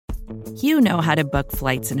You know how to book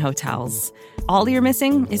flights and hotels. All you're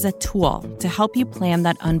missing is a tool to help you plan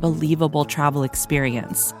that unbelievable travel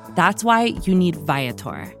experience. That's why you need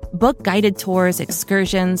Viator. Book guided tours,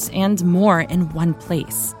 excursions, and more in one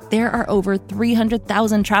place. There are over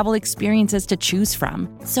 300,000 travel experiences to choose from,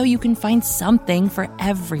 so you can find something for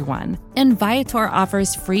everyone. And Viator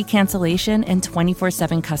offers free cancellation and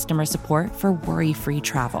 24/7 customer support for worry-free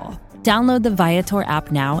travel. Download the Viator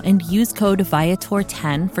app now and use code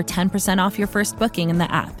Viator10 for 10% off your first booking in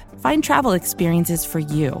the app. Find travel experiences for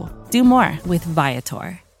you. Do more with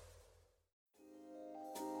Viator.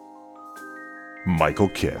 Michael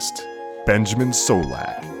Kist, Benjamin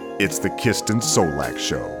Solak. It's the Kist and Solak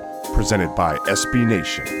Show, presented by SB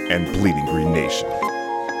Nation and Bleeding Green Nation.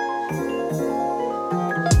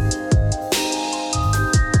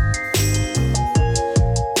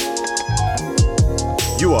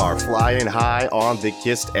 You are flying high on the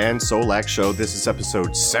Kist and Solak Show. This is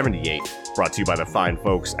episode 78, brought to you by the fine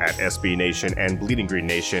folks at SB Nation and Bleeding Green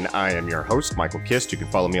Nation. I am your host, Michael Kist. You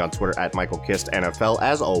can follow me on Twitter at Michael Kist NFL.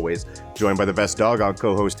 As always, joined by the best doggone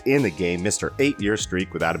co-host in the game, Mr. 8-year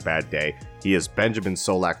streak without a bad day. He is Benjamin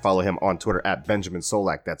Solak. Follow him on Twitter at Benjamin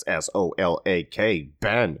Solak. That's S-O-L-A-K.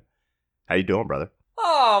 Ben, how you doing, brother?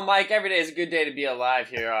 Oh, Mike, every day is a good day to be alive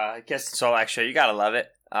here. Kist and Solak Show. You gotta love it.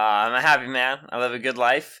 I'm a happy man. I live a good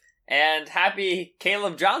life. And happy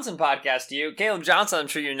Caleb Johnson podcast to you. Caleb Johnson, I'm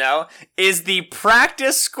sure you know, is the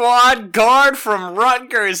practice squad guard from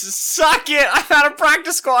Rutgers. Suck it! I found a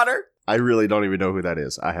practice squatter. I really don't even know who that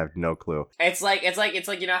is. I have no clue. It's like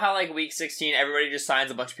you know how like week 16 everybody just signs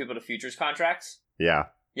a bunch of people to futures contracts? Yeah.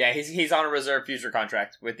 Yeah, he's on a reserve future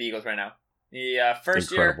contract with the Eagles right now. The first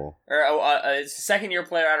Incredible. year or second year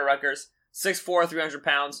player out of Rutgers, 6'4", 300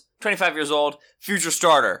 pounds, 25 years old, future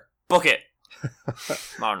starter. Book it. I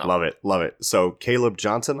don't know. Love it. So Caleb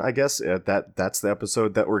Johnson, I guess that's the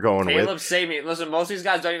episode that we're going with. Caleb saved me. Listen, most of these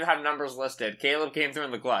guys don't even have numbers listed. Caleb came through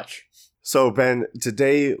in the clutch. So Ben,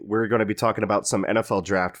 today we're going to be talking about some NFL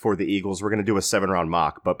draft for the Eagles. We're going to do a 7-round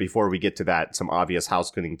mock, but before we get to that, some obvious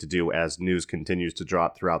house cleaning to do as news continues to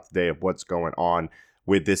drop throughout the day of what's going on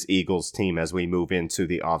with this Eagles team as we move into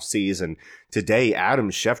the offseason. Today, Adam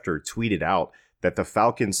Schefter tweeted out that the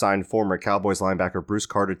Falcons signed former Cowboys linebacker Bruce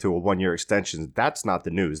Carter to a 1-year extension. That's not the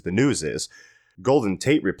news. The news is Golden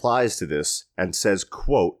Tate replies to this and says,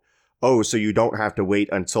 quote, "Oh, so you don't have to wait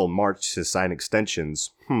until March to sign extensions.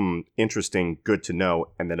 Interesting, good to know."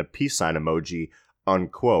 And then a peace sign emoji,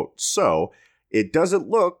 unquote. So it doesn't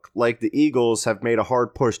look like the Eagles have made a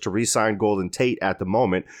hard push to re-sign Golden Tate at the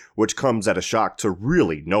moment, which comes at a shock to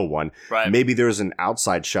really no one. Right. Maybe there's an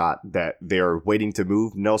outside shot that they're waiting to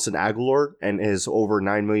move Nelson Aguilar and his over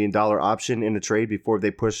 $9 million option in a trade before they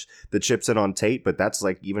push the chips in on Tate, but that's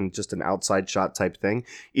like even just an outside shot type thing.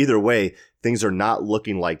 Either way, things are not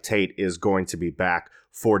looking like Tate is going to be back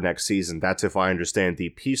for next season. That's if I understand the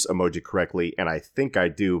peace emoji correctly, and I think I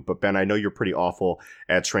do. But Ben, I know you're pretty awful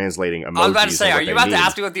at translating emojis. I was about to say, are you about to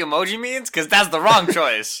ask me what the emoji means? Because that's the wrong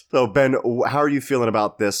choice. So Ben, how are you feeling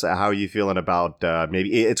about this? How are you feeling about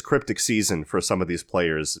maybe it's cryptic season for some of these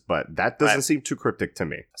players, but that doesn't seem too cryptic to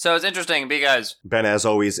me. So it's interesting because Ben, as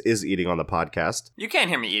always, is eating on the podcast. You can't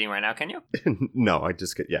hear me eating right now, can you? No, I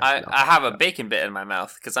just get I have a bacon bit in my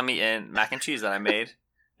mouth because I'm eating mac and cheese that I made.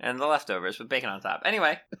 And the leftovers with bacon on top.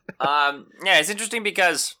 Anyway, yeah, it's interesting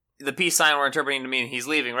because the peace sign we're interpreting to mean he's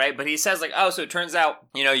leaving, right? But he says like, oh, so it turns out,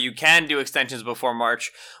 you know, you can do extensions before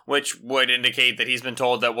March, which would indicate that he's been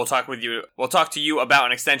told that we'll talk to you about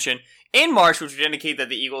an extension in March, which would indicate that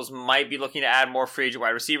the Eagles might be looking to add more free agent wide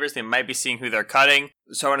receivers. They might be seeing who they're cutting,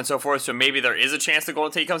 so on and so forth. So maybe there is a chance that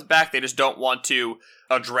Golden Tate comes back. They just don't want to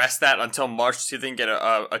address that until March to see if they can get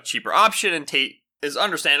a cheaper option, and Tate is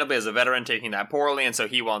understandably, as a veteran, taking that poorly, and so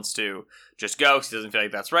he wants to just go because he doesn't feel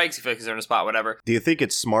like that's right, because he feels like he's in a spot, whatever. Do you think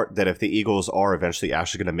it's smart that if the Eagles are eventually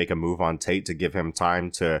actually going to make a move on Tate to give him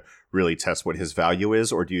time to really test what his value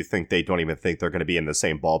is, or do you think they don't even think they're going to be in the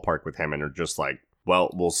same ballpark with him and are just like,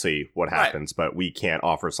 well, we'll see what happens, but we can't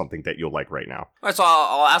offer something that you'll like right now? All right, so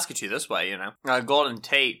I'll ask it to you this way, you know. Golden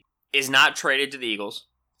Tate is not traded to the Eagles,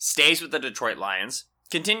 stays with the Detroit Lions,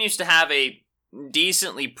 continues to have a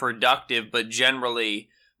decently productive, but generally,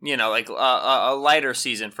 you know, like a lighter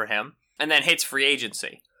season for him, and then hits free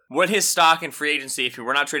agency. Would his stock in free agency, if he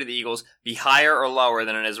were not traded to the Eagles, be higher or lower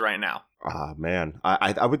than it is right now? Man,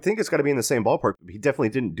 I would think it's got to be in the same ballpark. He definitely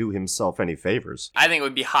didn't do himself any favors. I think it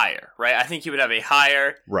would be higher, right? I think he would have a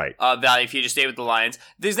higher value if he just stayed with the Lions.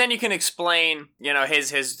 Because then you can explain, you know,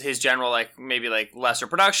 his general, like, maybe, like, lesser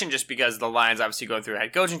production, just because the Lions obviously going through a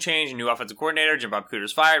head coaching change, a new offensive coordinator, Jim Bob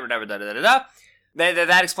Cooter's fired, whatever, da-da-da-da-da.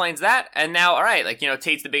 that explains that. And now, all right,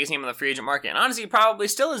 Tate's the biggest name on the free agent market. And honestly, he probably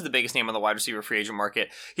still is the biggest name on the wide receiver free agent market.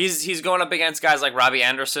 He's going up against guys like Robbie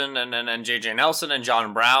Anderson and J.J. Nelson and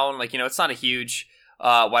John Brown. It's not a huge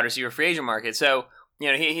wide receiver free agent market. So,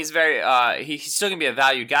 he's very, he's still going to be a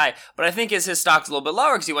valued guy. But I think his stock's a little bit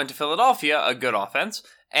lower because he went to Philadelphia, a good offense.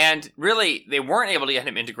 And really, they weren't able to get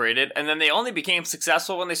him integrated, and then they only became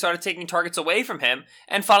successful when they started taking targets away from him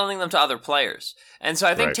and funneling them to other players. And so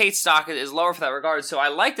I think Tate's stock is lower for that regard, so I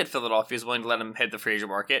like that Philadelphia is willing to let him hit the free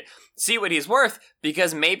agent market, see what he's worth,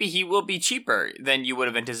 because maybe he will be cheaper than you would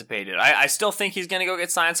have anticipated. I still think he's going to go get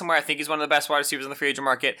signed somewhere. I think he's one of the best wide receivers in the free agent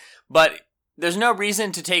market, but there's no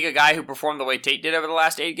reason to take a guy who performed the way Tate did over the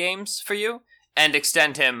last 8 games for you and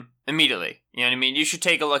extend him immediately. You know what I mean? You should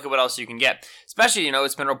take a look at what else you can get. Especially,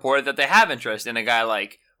 it's been reported that they have interest in a guy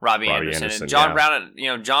like Robbie Anderson. And John Brown,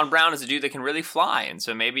 John Brown is a dude that can really fly. And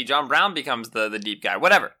so maybe John Brown becomes the deep guy.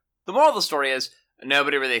 Whatever. The moral of the story is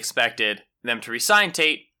nobody really expected them to re-sign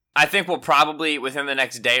Tate. I think we'll probably, within the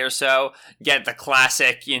next day or so, get the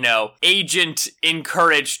classic, agent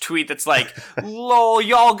encouraged tweet that's like, lol,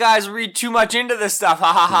 y'all guys read too much into this stuff.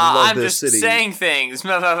 Ha ha ha. I'm just saying things.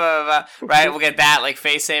 Right? We'll get that,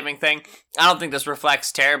 face-saving thing. I don't think this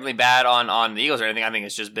reflects terribly bad on the Eagles or anything. I think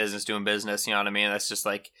it's just business doing business. You know what I mean? That's just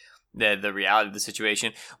the reality of the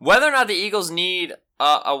situation. Whether or not the Eagles need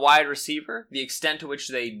a wide receiver, the extent to which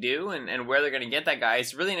they do, and where they're going to get that guy,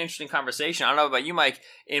 it's really an interesting conversation. I don't know about you, Mike.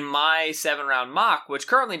 In my 7-round mock, which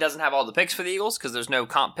currently doesn't have all the picks for the Eagles because there's no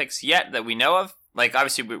comp picks yet that we know of.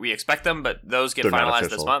 Obviously, we expect them, but those get finalized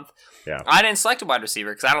this month. Yeah. I didn't select a wide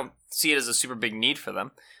receiver because I don't see it as a super big need for them.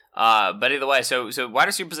 But either way, so wide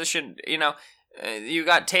receiver position, you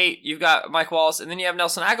got Tate, you've got Mike Wallace, and then you have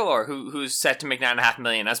Nelson Aguilar, who's set to make $9.5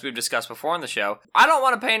 million, as we've discussed before on the show. I don't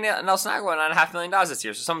want to pay Nelson Aguilar $9.5 million this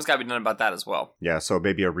year, so something's got to be done about that as well. Yeah, so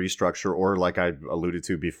maybe a restructure, or like I alluded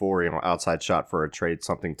to before, outside shot for a trade,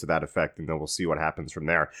 something to that effect, and then we'll see what happens from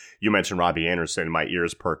there. You mentioned Robbie Anderson, my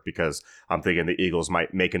ears perked because I'm thinking the Eagles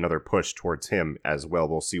might make another push towards him as well.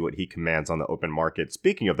 We'll see what he commands on the open market.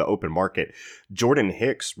 Speaking of the open market, Jordan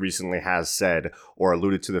Hicks recently has said or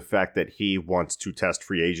alluded to the fact that he wants to test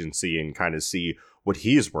free agency and kind of see what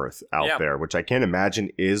he's worth out there, which I can't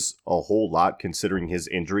imagine is a whole lot considering his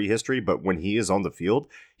injury history. But when he is on the field,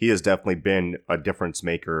 he has definitely been a difference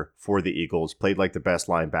maker for the Eagles, played like the best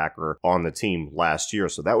linebacker on the team last year.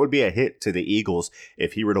 So that would be a hit to the Eagles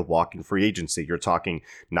if he were to walk in free agency. You're talking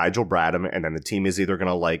Nigel Bradham, and then the team is either going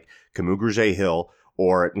to like Kamu Grugier-Hill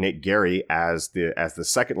or Nick Gary as the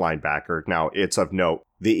second linebacker. Now, it's of note,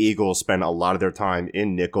 the Eagles spend a lot of their time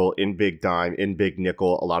in nickel, in big dime, in big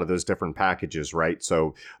nickel, a lot of those different packages, right?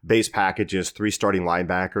 So base packages, 3 starting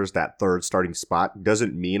linebackers, that third starting spot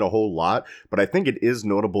doesn't mean a whole lot, but I think it is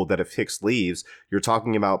notable that if Hicks leaves, you're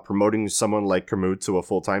talking about promoting someone like Kermode to a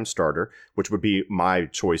full-time starter, which would be my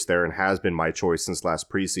choice there and has been my choice since last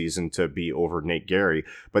preseason to be over Nate Gary.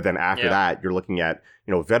 But then after that, you're looking at,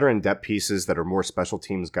 veteran depth pieces that are more special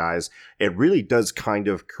teams guys. It really does kind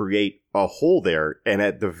of create a hole there, and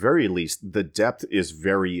at the very least, the depth is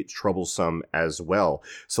very troublesome as well.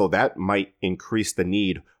 So that might increase the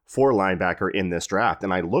need for linebacker in this draft.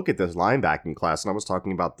 And I look at this linebacking class, and I was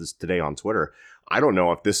talking about this today on Twitter. I don't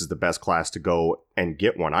know if this is the best class to go and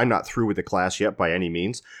get one. I'm not through with the class yet by any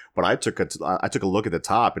means, but I took a look at the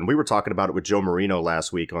top, and we were talking about it with Joe Marino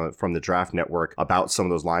last week from the Draft Network about some of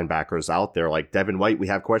those linebackers out there. Like Devin White, we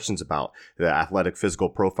have questions about. The athletic physical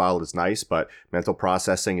profile is nice, but mental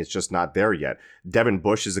processing is just not there yet. Devin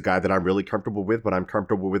Bush is a guy that I'm really comfortable with, but I'm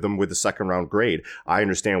comfortable with him with a second round grade. I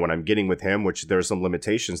understand what I'm getting with him, which there's some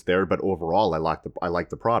limitations there, but overall, I like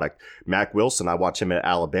the product. Mac Wilson, I watch him at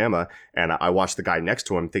Alabama, and I watch the guy next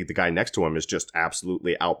to him, think the guy next to him is just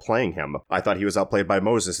absolutely outplaying him. I thought he was outplayed by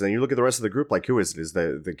Moses. And then you look at the rest of the group, like who is it? Is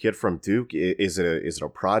the kid from Duke? Is it a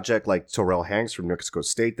project like Terrell Hanks from New Mexico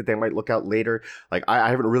State that they might look out later? Like I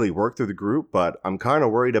haven't really worked through the group, but I'm kind of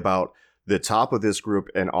worried about the top of this group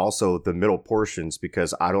and also the middle portions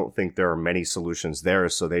because I don't think there are many solutions there.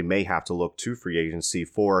 So they may have to look to free agency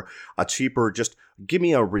for a cheaper, just give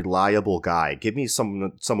me a reliable guy. Give me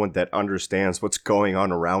someone that understands what's going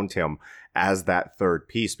on around him as that third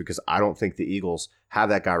piece, because I don't think the Eagles have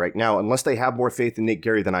that guy right now unless they have more faith in Nick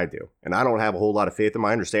Gary than I do. And I don't have a whole lot of faith in him.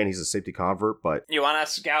 I understand he's a safety convert, but... You want to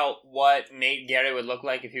scout what Nate Gary would look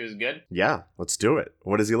like if he was good? Yeah, let's do it.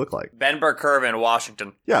 What does he look like? Ben Burr-Kirven,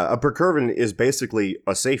 Washington. Yeah, Burr-Kirven is basically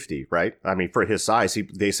a safety, right? I mean, for his size,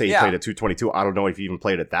 they say he played at 222. I don't know if he even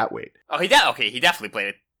played at that weight. Oh, he definitely played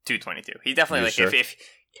at 222. He definitely, like, sure? if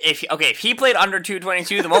if he played under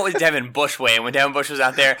 222, then what was Devin Bush weighing when Devin Bush was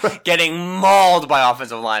out there getting mauled by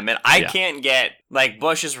offensive linemen? I can't get, like,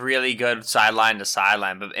 Bush is really good sideline to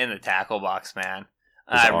sideline, but in the tackle box, man,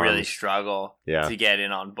 I really struggle to get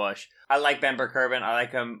in on Bush. I like Ben Burr-Kirven. I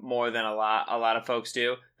like him more than a lot of folks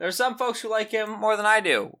do. There's some folks who like him more than I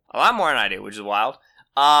do. A lot more than I do, which is wild.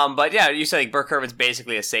 But yeah, you said like Burr-Kirven's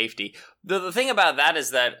basically a safety. The thing about that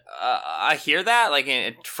is that I hear that, like,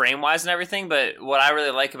 in frame-wise and everything, but what I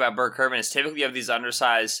really like about Burr-Kirven is typically you have these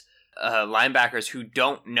undersized linebackers who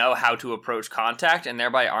don't know how to approach contact and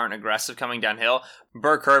thereby aren't aggressive coming downhill.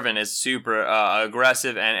 Burr-Kirven is super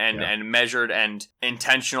aggressive and measured and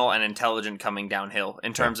intentional and intelligent coming downhill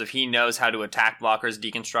in terms of he knows how to attack blockers,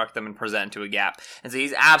 deconstruct them, and present to a gap. And so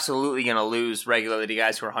he's absolutely going to lose regularly to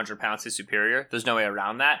guys who are 100 pounds his superior. There's no way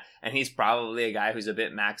around that. And he's probably a guy who's a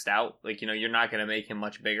bit maxed out. Like, you're not going to make him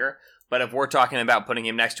much bigger. But if we're talking about putting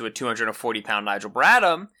him next to a 240-pound Nigel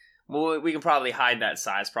Bradham, well, we can probably hide that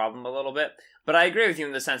size problem a little bit. But I agree with you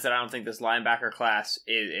in the sense that I don't think this linebacker class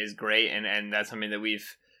is great, and that's something that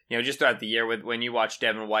we've, just throughout the year with when you watch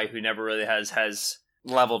Devin White, who never really has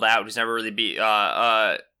leveled out, who's never really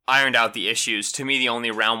ironed out the issues. To me, the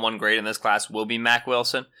only round one grade in this class will be Mack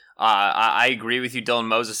Wilson. I agree with you. Dylan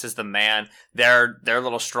Moses is the man. Their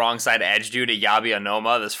little strong side edge dude, Yabi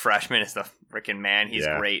Anoma, this freshman, is the freaking man. He's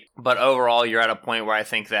great. But overall, you're at a point where I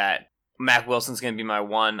think that Mack Wilson's going to be my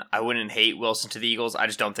one. I wouldn't hate Wilson to the Eagles. I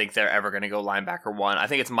just don't think they're ever going to go linebacker one. I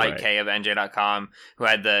think it's Mike Kay of NJ.com who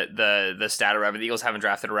had the stat or whatever. The Eagles haven't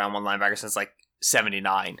drafted a round one linebacker since like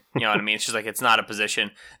 79. You know what I mean? It's just like it's not a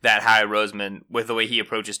position that Howie Roseman, with the way he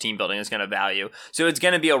approaches team building, is going to value. So it's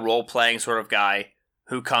going to be a role-playing sort of guy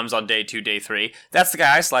who comes on day 2, day 3. That's the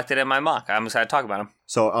guy I selected in my mock. I'm excited to talk about him.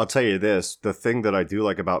 So I'll tell you this, the thing that I do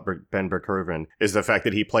like about Ben Burr-Kirven is the fact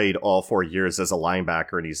that he played all 4 years as a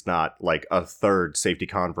linebacker and he's not like a third safety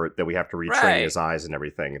convert that we have to retrain his eyes and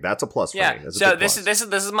everything. That's a plus for me. That's so this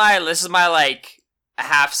is my like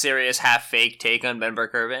half serious, half fake take on Ben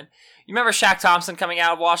Burr-Kirven. You remember Shaq Thompson coming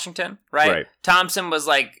out of Washington, right? Thompson was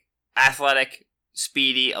like athletic,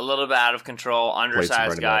 speedy, a little bit out of control,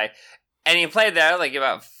 undersized guy. And he played there like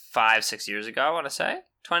about 5-6 years ago, I want to say.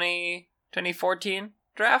 2014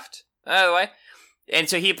 draft, by the way. And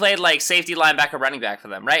so he played like safety, linebacker, running back for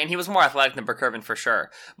them, right? And he was more athletic than Burr-Kirven for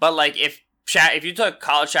sure. But like if you took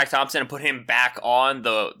college Shaq Thompson and put him back on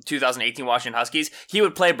the 2018 Washington Huskies, he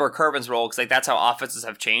would play Burr-Kirven's role because like that's how offenses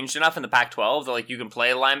have changed enough in the Pac-12 that like you can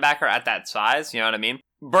play a linebacker at that size. You know what I mean?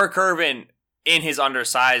 Burr-Kirven, in his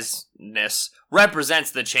undersizedness,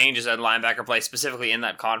 represents the changes in linebacker play, specifically in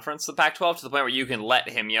that conference, the Pac-12, to the point where you can let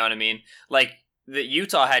him, you know what I mean? Like, the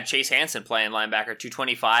Utah had Chase Hansen playing linebacker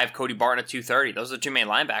 225, Cody Barton at 230. Those are the two main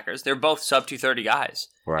linebackers. They're both sub 230 guys.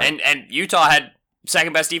 Right. And Utah had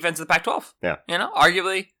second best defense in the Pac-12. Yeah.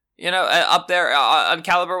 Arguably, up there on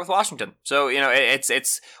caliber with Washington. So,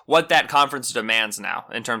 it's what that conference demands now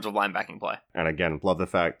in terms of linebacking play. And again, love the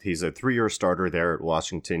fact he's a 3-year starter there at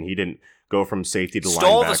Washington. He didn't go from safety to linebacker.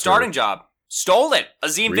 Stole the starting job. Stole it.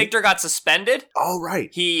 Azim Victor got suspended. Oh, right.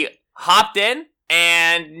 He hopped in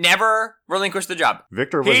and never relinquished the job.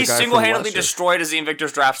 Victor was a guy from single-handedly destroyed Azim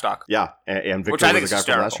Victor's draft stock. Yeah, and Victor was a guy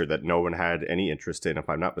from last year that no one had any interest in, if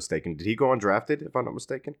I'm not mistaken. Did he go undrafted, if I'm not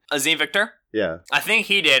mistaken? Azim Victor? Yeah. I think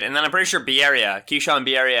he did, and then I'm pretty sure Keyshawn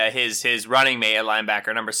Bierria, his running mate at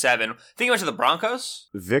linebacker, number 7. I think he went to the Broncos?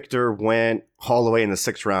 Victor went all the way in the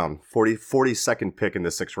 6th round, 42nd pick in the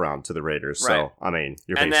 6th round to the Raiders. Right. So, I mean,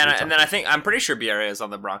 you're and then I'm pretty sure Bierria is on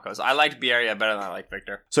the Broncos. I liked Bierria better than I like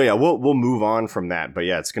Victor. So yeah, we'll move on from that, but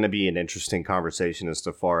yeah, it's going to be an interesting conversation as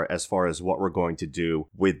far as what we're going to do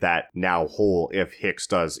with that now hole if Hicks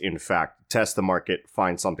does in fact test the market,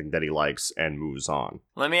 find something that he likes, and moves on.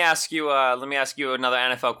 Let me ask you another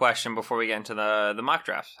NFL question before we get into the mock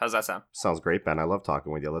draft. How's that sound? Sounds great, Ben. I love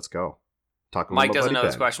talking with you. Let's go. Mike doesn't know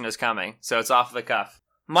this question is coming, so it's off the cuff.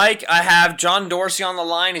 Mike, I have John Dorsey on the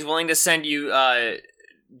line. He's willing to send you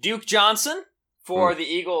Duke Johnson for the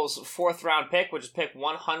Eagles' 4th round pick, which is pick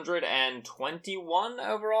 121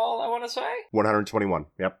 overall, I want to say. 121,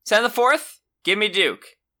 yep. Send the 4th. Give me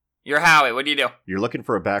Duke. You're Howie. What do you do? You're looking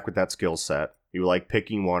for a back with that skill set. You like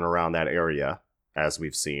picking one around that area, as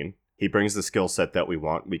we've seen. He brings the skill set that we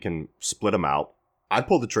want. We can split him out. I'd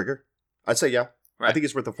pull the trigger. I'd say yeah. Right. I think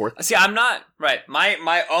it's worth the 4th. See, I'm not... Right.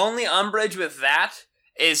 My only umbrage with that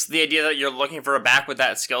is the idea that you're looking for a back with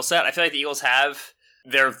that skill set. I feel like the Eagles have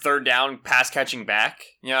their third down pass-catching back.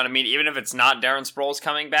 You know what I mean? Even if it's not Darren Sproles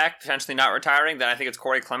coming back, potentially not retiring, then I think it's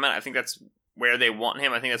Corey Clement. I think that's where they want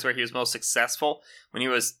him. I think that's where he was most successful when he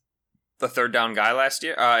was the third down guy last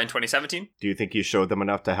year, in 2017. Do you think you showed them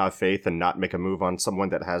enough to have faith and not make a move on someone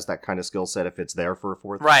that has that kind of skill set if it's there for a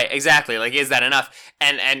fourth? Right, exactly. Like, is that enough?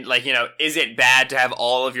 And like, is it bad to have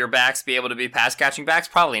all of your backs be able to be pass catching backs?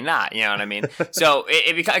 Probably not. You know what I mean? So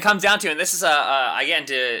it comes down to, and this is I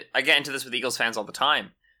get into this with Eagles fans all the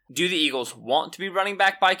time. Do the Eagles want to be running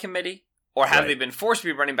back by committee, or have they been forced to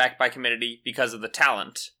be running back by committee because of the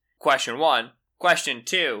talent? Question one. Question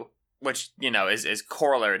two, which, is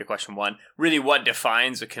corollary to question one, really what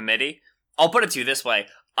defines a committee? I'll put it to you this way.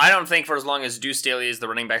 I don't think for as long as Deuce Staley is the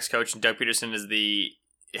running backs coach and Doug Peterson is the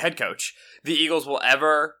head coach, the Eagles will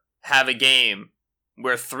ever have a game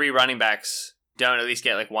where three running backs don't at least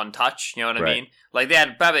get like one touch. You know what I mean? Like they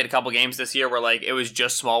had probably a couple games this year where like it was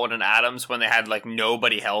just Smallwood and Adams when they had like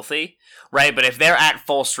nobody healthy, right? But if they're at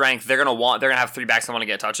full strength, they're gonna have three backs that want to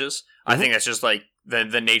get touches. Mm-hmm. I think that's just like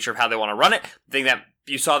the nature of how they want to run it. I think that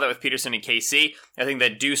you saw that with Peterson and KC. I think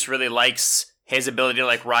that Deuce really likes his ability to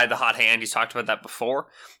like ride the hot hand. He's talked about that before.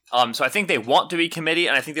 So I think they want to be committee,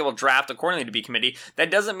 and I think they will draft accordingly to be committee.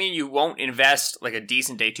 That doesn't mean you won't invest like a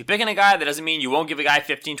decent day two pick in a guy. That doesn't mean you won't give a guy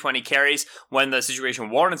 15, 20 carries when the situation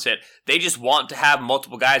warrants it. They just want to have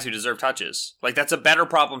multiple guys who deserve touches. Like that's a better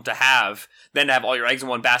problem to have than to have all your eggs in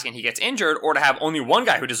one basket and he gets injured, or to have only one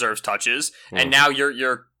guy who deserves touches, and now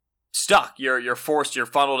you're stuck. You're forced. You're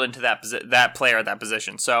funneled into that player at that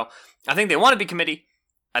position. So I think they want to be committee.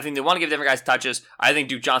 I think they want to give different guys touches. I think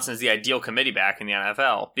Duke Johnson is the ideal committee back in the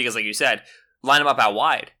NFL because, like you said, line him up out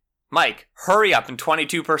wide. Mike, hurry up in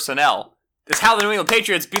 22 personnel. It's how the New England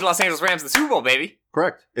Patriots beat the Los Angeles Rams in the Super Bowl, baby.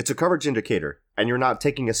 Correct. It's a coverage indicator, and you're not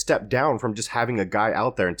taking a step down from just having a guy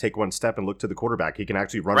out there and take one step and look to the quarterback. He can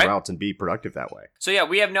actually run routes and be productive that way. So, yeah,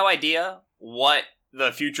 we have no idea what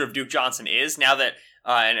the future of Duke Johnson is now that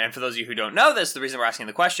and for those of you who don't know this, the reason we're asking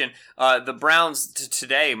the question, the Browns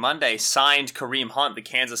today, Monday, signed Kareem Hunt, the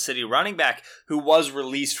Kansas City running back, who was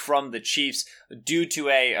released from the Chiefs due to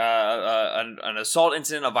an assault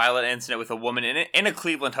incident, a violent incident with a woman in a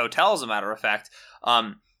Cleveland hotel, as a matter of fact.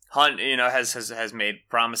 Hunt, has made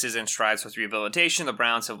promises and strides with rehabilitation. The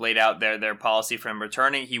Browns have laid out their policy for him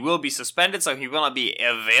returning. He will be suspended, so he will not be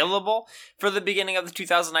available for the beginning of the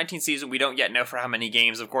 2019 season. We don't yet know for how many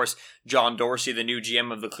games. Of course, John Dorsey, the new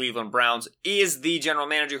GM of the Cleveland Browns, is the general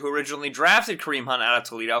manager who originally drafted Kareem Hunt out of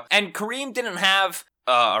Toledo. And Kareem didn't have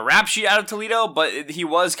a rap sheet out of Toledo, but he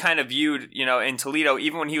was kind of viewed, in Toledo,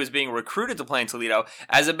 even when he was being recruited to play in Toledo,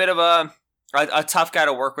 as a bit of a tough guy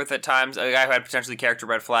to work with at times, a guy who had potentially character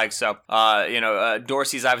red flags. So,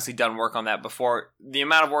 Dorsey's obviously done work on that before. The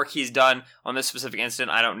amount of work he's done on this specific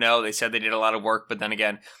incident, I don't know. They said they did a lot of work, but then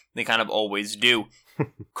again, they kind of always do.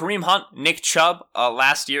 Kareem Hunt, Nick Chubb,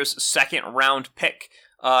 last year's second-round pick.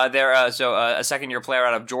 A second-year player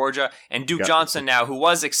out of Georgia, and Duke Johnson now, who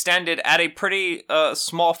was extended at a pretty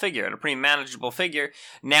small figure, at a pretty manageable figure,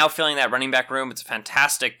 now filling that running back room. It's a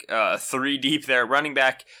fantastic 3 deep there at running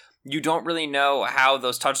back. You don't really know how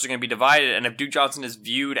those touches are going to be divided, and if Duke Johnson is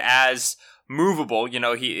viewed as movable,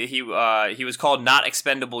 he was called not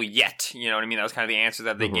expendable yet. You know what I mean? That was kind of the answer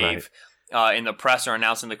that they gave in the presser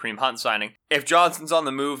announcing the Kareem Hunt signing. If Johnson's on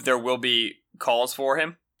the move, there will be calls for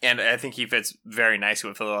him, and I think he fits very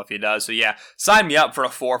nicely what Philadelphia does. So yeah, sign me up for a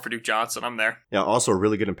 4 for Duke Johnson. I'm there. Yeah, also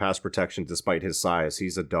really good in pass protection despite his size.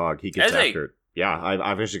 He's a dog. He gets after it. Yeah,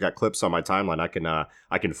 I've actually got clips on my timeline.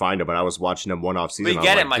 I can find them, but I was watching them one off season. We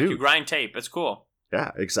get it, Mike. You grind tape. It's cool.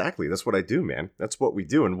 Yeah, exactly. That's what I do, man. That's what we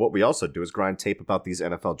do. And what we also do is grind tape about these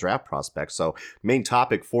NFL draft prospects. So main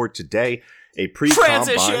topic for today, a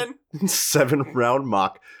pre-combine 7-round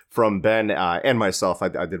mock from Ben and myself. I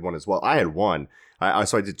did one as well. I had one.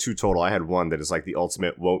 So I did 2 total. I had one that is like the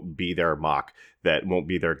ultimate won't be their mock, that won't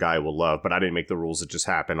be their guy will love, but I didn't make the rules. It just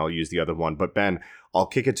happened. I'll use the other one. But Ben, I'll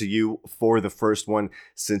kick it to you for the first one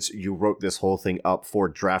since you wrote this whole thing up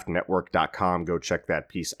for draftnetwork.com. Go check that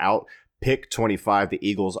piece out. Pick 25. The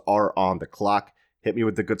Eagles are on the clock. Hit me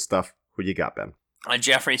with the good stuff. Who you got, Ben?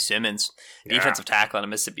 Jeffrey Simmons, defensive tackle out of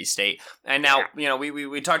Mississippi State. And now,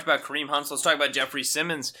 we talked about Kareem Hunt, so let's talk about Jeffrey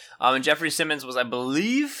Simmons. And Jeffrey Simmons was, I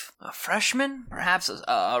believe, a freshman, perhaps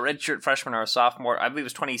a redshirt freshman or a sophomore. I believe it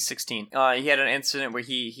was 2016. He had an incident where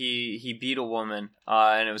he beat a woman,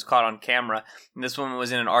 and it was caught on camera. And this woman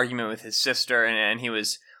was in an argument with his sister, and he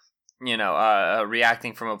was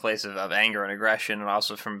reacting from a place of anger and aggression, and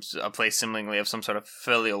also from a place seemingly of some sort of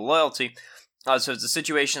filial loyalty. So it's a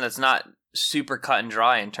situation that's not super cut and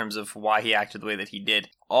dry in terms of why he acted the way that he did.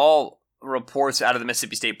 All reports out of the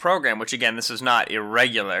Mississippi State program, which again, this is not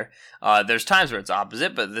irregular. There's times where it's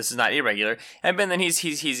opposite, but this is not irregular. And then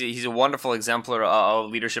he's a wonderful exemplar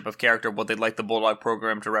of leadership, of character, what they'd like the Bulldog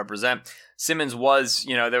program to represent. Simmons was,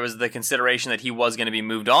 there was the consideration that he was going to be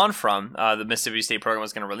moved on from. The Mississippi State program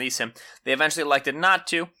was going to release him. They eventually elected not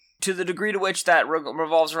to. To the degree to which that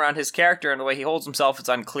revolves around his character and the way he holds himself, it's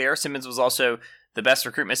unclear. Simmons was also the best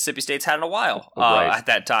recruit Mississippi State's had in a while at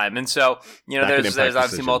that time. And so, there's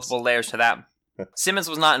obviously multiple layers to that. Simmons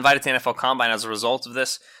was not invited to NFL Combine as a result of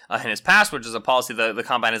this in his past, which is a policy the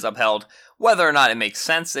Combine has upheld. Whether or not it makes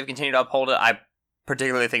sense, they've continued to uphold it. I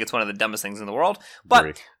particularly think it's one of the dumbest things in the world.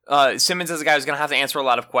 But Simmons is a guy who's going to have to answer a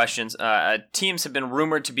lot of questions. Teams have been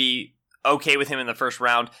rumored to be okay with him in the first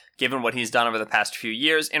round, given what he's done over the past few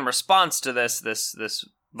years in response to this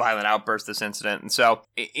violent outburst, this incident. And so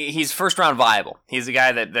he's first round viable. He's a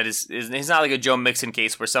guy that is he's not like a Joe Mixon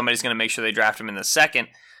case where somebody's going to make sure they draft him in the second,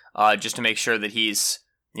 just to make sure that he's,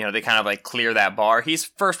 they kind of like clear that bar. He's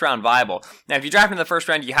first round viable. Now, if you draft him in the first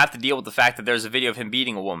round, you have to deal with the fact that there's a video of him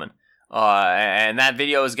beating a woman. And that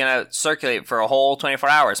video is going to circulate for a whole 24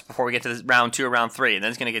 hours before we get to round 2 or round 3. And then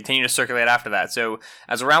it's going to continue to circulate after that. So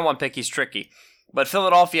as a round 1 pick, he's tricky. But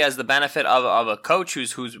Philadelphia has the benefit of a coach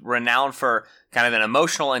who's renowned for kind of an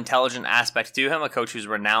emotional, intelligent aspect to him, a coach who's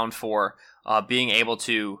renowned for being able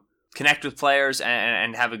to connect with players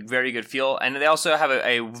and have a very good feel. And they also have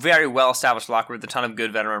a very well-established locker room with a ton of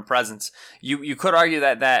good veteran presence. You could argue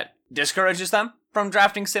that discourages them from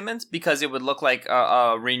drafting Simmons because it would look like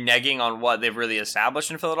reneging on what they've really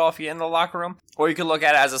established in Philadelphia in the locker room. Or you could look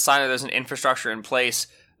at it as a sign that there's an infrastructure in place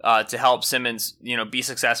to help Simmons, be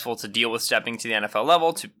successful, to deal with stepping to the NFL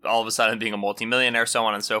level, to all of a sudden being a multimillionaire, so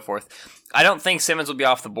on and so forth. I don't think Simmons will be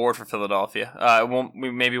off the board for Philadelphia.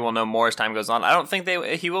 Maybe we'll know more as time goes on. I don't think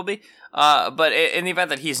he will be. But in the event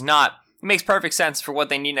that he's not, it makes perfect sense for what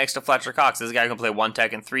they need next to Fletcher Cox. This guy can play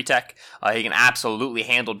 1-tech and 3-tech. He can absolutely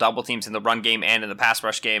handle double teams in the run game and in the pass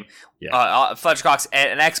rush game. Yeah. Fletcher Cox,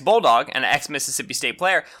 an ex-Bulldog, an ex-Mississippi State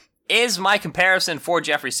player, is my comparison for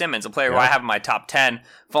Jeffrey Simmons, a player who I have in my top 10,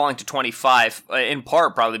 falling to 25, in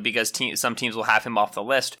part probably because some teams will have him off the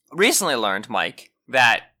list. Recently learned, Mike,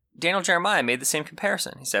 that Daniel Jeremiah made the same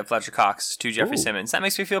comparison. He said Fletcher Cox to Jeffrey Simmons. That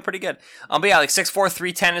makes me feel pretty good. But yeah, like 6'4",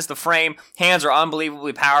 310 is the frame. Hands are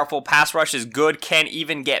unbelievably powerful. Pass rush is good, can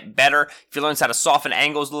even get better. If he learns how to soften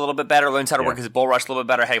angles a little bit better, learns how to work his bull rush a little bit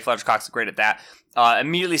better, hey, Fletcher Cox is great at that.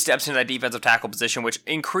 Immediately steps into that defensive tackle position, which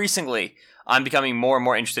increasingly I'm becoming more and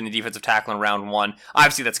more interested in defensive tackle in round 1.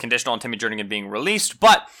 Obviously, that's conditional on Timmy Jernigan being released,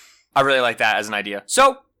 but I really like that as an idea.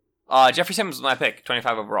 So, Jeffrey Simmons was my pick,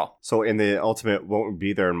 25 overall. So in the ultimate won't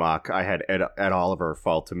be there mock, I had Ed Oliver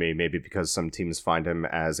fall to me, maybe because some teams find him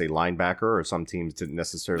as a linebacker or some teams didn't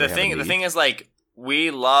necessarily have a need. The thing is, like, we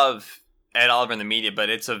love Ed Oliver in the media, but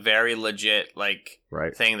it's a very legit,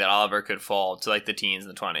 thing that Oliver could fall to, the teens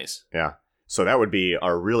and the 20s. Yeah. So that would be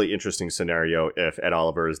a really interesting scenario if Ed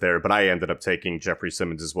Oliver is there. But I ended up taking Jeffrey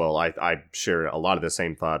Simmons as well. I share a lot of the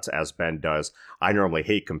same thoughts as Ben does. I normally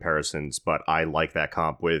hate comparisons, but I like that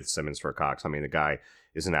comp with Simmons for Cox. I mean, the guy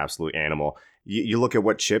is an absolute animal. You look at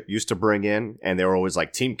what Chip used to bring in, and they were always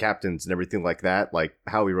like team captains and everything like that. Like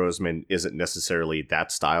Howie Roseman isn't necessarily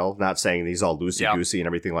that style. Not saying he's all loosey-goosey and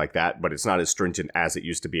everything like that, but it's not as stringent as it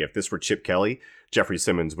used to be. If this were Chip Kelly, Jeffrey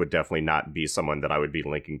Simmons would definitely not be someone that I would be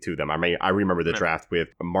linking to them. I remember the draft with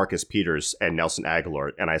Marcus Peters and Nelson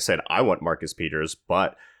Aguilar, and I said, I want Marcus Peters,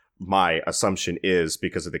 but my assumption is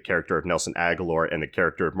because of the character of Nelson Aguilar and the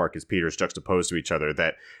character of Marcus Peters juxtaposed to each other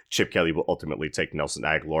that Chip Kelly will ultimately take Nelson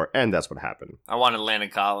Aguilar, and that's what happened. I wanted Landon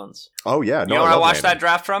Collins. Oh, yeah. No, you know where I watched that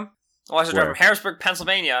draft from? I watched the draft from Harrisburg,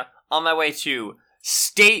 Pennsylvania, on my way to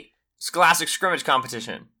state scholastic scrimmage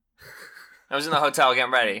competition. I was in the hotel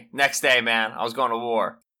getting ready. Next day, man, I was going to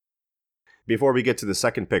war. Before we get to the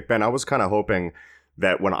second pick, Ben, I was kind of hoping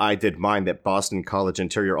that when I did mine that Boston College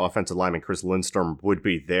interior offensive lineman Chris Lindstrom would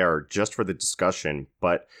be there just for the discussion.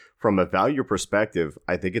 But from a value perspective,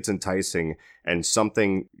 I think it's enticing and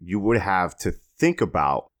something you would have to think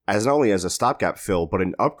about as not only as a stopgap fill, but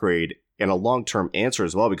an upgrade and a long-term answer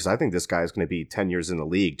as well, because I think this guy is going to be 10 years in the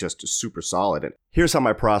league, just super solid. And here's how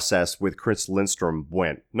my process with Chris Lindstrom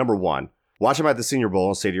went. Number 1, watch him at the Senior Bowl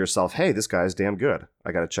and say to yourself, hey, this guy is damn good.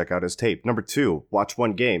 I got to check out his tape. Number 2, watch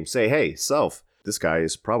one game. Say, hey, self, this guy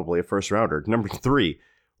is probably a first rounder. Number 3,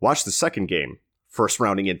 watch the second game. First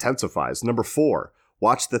rounding intensifies. Number 4,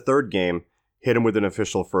 watch the third game. Hit him with an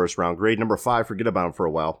official first round grade. Number 5, forget about him for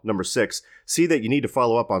a while. Number 6, see that you need to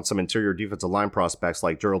follow up on some interior defensive line prospects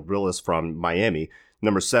like Gerald Willis from Miami.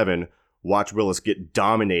 Number 7, watch Willis get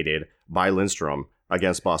dominated by Lindstrom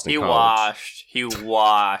against Boston College. He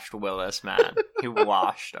washed Willis, man. He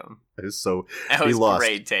washed him. So That he was lost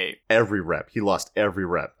great tape. every rep. He lost every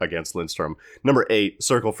rep against Lindstrom. Number 8,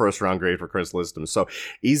 circle first round grade for Chris Lindstrom. So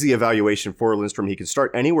easy evaluation for Lindstrom. He can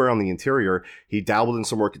start anywhere on the interior. He dabbled in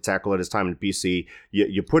some work at tackle at his time in BC.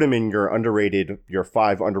 You put him in your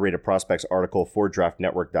 5 underrated prospects article for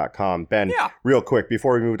draftnetwork.com. Ben, real quick,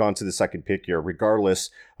 before we moved on to the second pick here, regardless,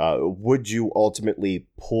 would you ultimately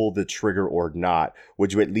pull the trigger or not?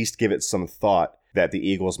 Would you at least give it some thought that the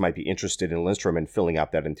Eagles might be interested in Lindstrom and filling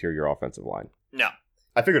out that interior offensive line? No.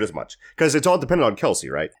 I figured as much. Because it's all dependent on Kelsey,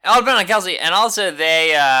 right? It all depends on Kelsey. And also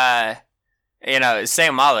they,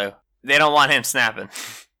 Sayamalu, they don't want him snapping.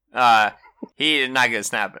 He did not get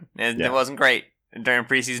snapping. It wasn't great during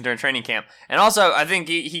preseason, during training camp. And also, I think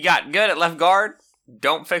he got good at left guard.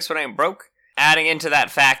 Don't fix what ain't broke. Adding into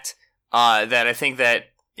that fact that I think that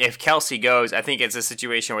if Kelsey goes, I think it's a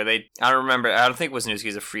situation where I don't think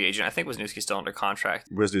Wisniewski's a free agent. I think Wisniewski's still under contract.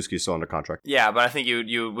 Wisniewski's still under contract. Yeah, but I think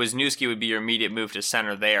Wisniewski would be your immediate move to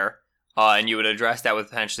center there. And you would address that with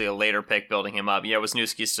potentially a later pick, building him up. Yeah,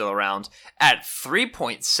 Wisniewski's still around at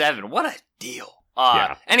 3.7. What a deal.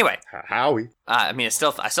 Anyway. Howie. I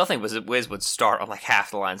still think Wiz would start on like half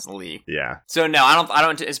the lines in the league. Yeah. So no, I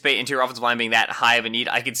don't anticipate interior offensive line being that high of a need.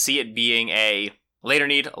 I could see it being a later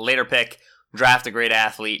need, a later pick, draft a great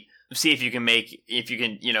athlete, see if you can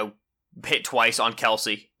hit twice on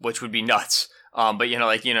Kelsey, which would be nuts. But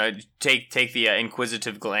take the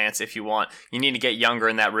inquisitive glance if you want. You need to get younger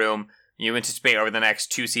in that room. You anticipate over the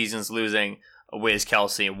next 2 seasons losing Wiz,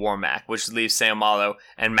 Kelsey, and Warmack, which leaves Sayamalu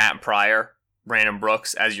and Matt Pryor, Brandon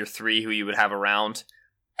Brooks as your 3 who you would have around.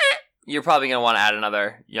 You're probably going to want to add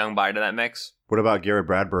another young body to that mix. What about Garrett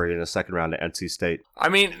Bradbury in the second round at NC State? I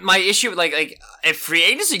mean, my issue, like if free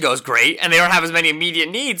agency goes great and they don't have as many immediate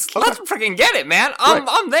needs, let's freaking get it, man.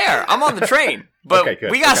 I'm there. I'm on the train. But okay,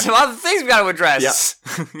 we got some other things we got to address.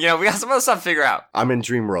 Yeah. We got some other stuff to figure out. I'm in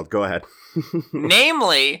dream world. Go ahead.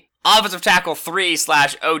 Namely, offensive tackle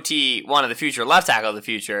 3/OT1 of the future, left tackle of the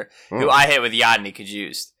future, who I hit with Yadni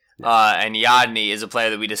Kajust. And Yadni is a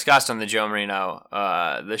player that we discussed on the Joe Marino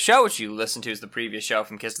the show, which you listened to is the previous show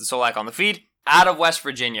from Kiss the Solak on the feed. Out of West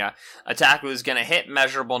Virginia, a tackle who's going to hit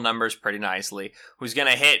measurable numbers pretty nicely, who's going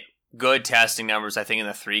to hit good testing numbers, I think, in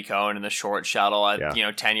the 3-cone and the short shuttle at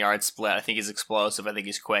 10-yard split. I think he's explosive. I think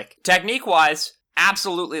he's quick. Technique-wise,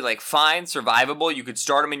 absolutely fine, survivable. You could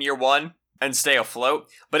start him in year 1 and stay afloat,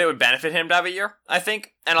 but it would benefit him to have a year, I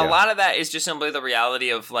think. And a lot of that is just simply the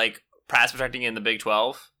reality of pass protecting in the Big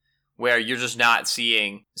 12, where you're just not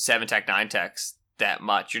seeing 7-tech, 9-techs that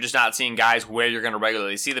much. You're just not seeing guys where you're going to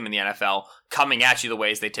regularly see them in the NFL coming at you the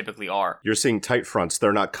ways they typically are. You're seeing tight fronts.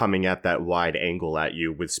 They're not coming at that wide angle at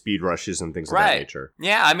you with speed rushes and things of that nature.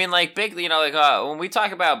 Yeah, I mean, when we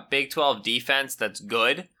talk about Big 12 defense that's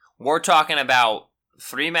good, we're talking about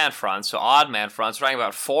 3-man fronts, so odd man fronts. We're talking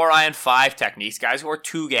about 4-eye and 5 techniques, guys who are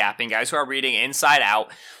 2-gapping, guys who are reading inside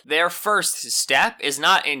out. Their first step is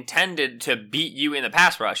not intended to beat you in the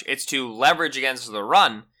pass rush. It's to leverage against the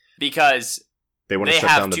run because they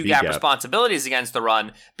have 2-gap responsibilities against the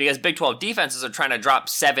run, because Big 12 defenses are trying to drop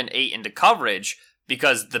 7-8 into coverage,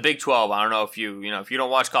 because the Big 12, I don't know if you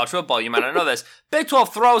don't watch college football, you might not know this, Big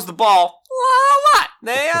 12 throws the ball a lot.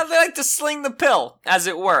 They like to sling the pill, as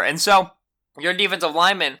it were. And so your defensive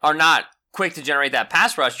linemen are not quick to generate that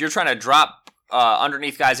pass rush. You're trying to drop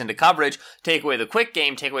underneath guys into coverage, take away the quick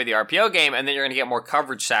game, take away the RPO game, and then you're going to get more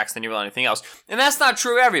coverage sacks than you will anything else. And that's not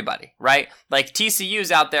true of everybody, right?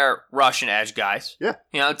 TCU's out there rushing edge guys. Yeah.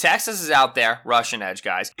 Texas is out there rushing edge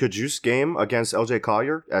guys. Kajust's game against LJ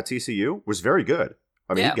Collier at TCU was very good.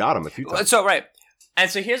 I mean, he got him a few times. So, right. And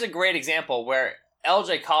so here's a great example where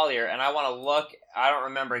LJ Collier, and I want to look, I don't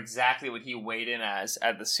remember exactly what he weighed in as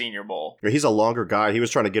at the Senior Bowl. He's a longer guy. He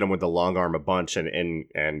was trying to get him with the long arm a bunch,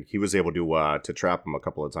 and he was able to trap him a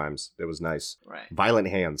couple of times. It was nice. Right. Violent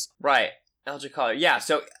hands. Right. LJ Collier. Yeah,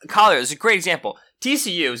 so Collier is a great example.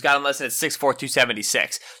 TCU's got him listed at 6'4",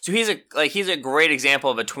 276. So he's a great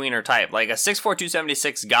example of a tweener type. A 6'4",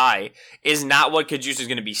 276 guy is not what Kajust is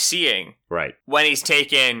going to be seeing. Right. When he's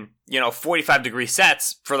taken, 45-degree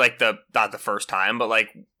sets for not the first time, but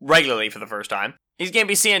regularly for the first time. He's going to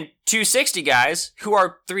be seeing 260 guys who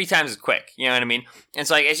are 3 times as quick. You know what I mean? And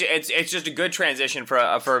so it's just a good transition for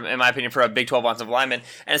in my opinion, for a Big 12 offensive lineman,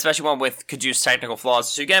 and especially one with Kajust's technical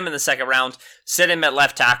flaws. So you get him in the second round, sit him at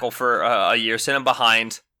left tackle for a year, sit him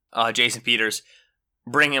behind Jason Peters,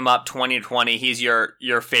 bring him up 20-20. He's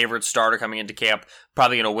your favorite starter coming into camp,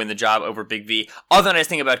 probably going to win the job over Big V. Other nice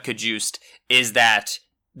thing about Kajust is that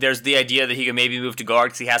there's the idea that he could maybe move to guard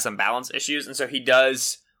because he has some balance issues, and so he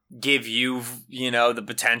does give you, the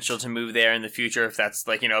potential to move there in the future if that's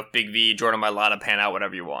if Big V, Jordan Mailata pan out,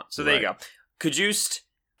 whatever you want. So there you go. Kajust,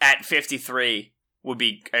 at 53 would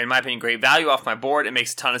be, in my opinion, great value off my board. It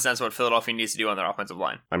makes a ton of sense what Philadelphia needs to do on their offensive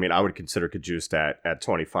line. I mean, I would consider Cajuste at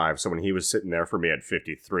 25. So when he was sitting there for me at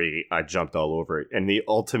 53, I jumped all over it. And the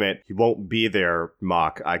ultimate, he won't be there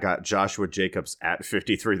mock, I got Joshua Jacobs at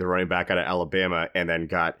 53, the running back out of Alabama, and then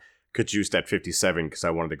got Cajuste at 57 because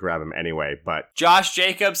I wanted to grab him anyway. But Josh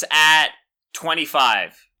Jacobs at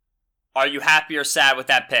 25. Are you happy or sad with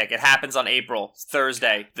that pick? It happens on April,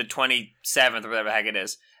 Thursday, the 27th, or whatever the heck it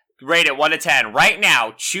is. Rate it 1 to 10 right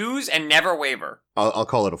now. Choose and never waver. I'll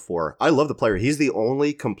call it a 4. I love the player. He's the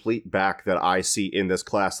only complete back that I see in this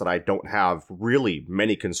class that I don't have really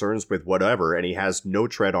many concerns with whatever, and he has no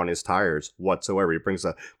tread on his tires whatsoever. He brings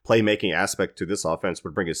a playmaking aspect to this offense,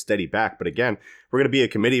 would bring a steady back. But again, we're going to be a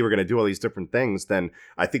committee. We're going to do all these different things. Then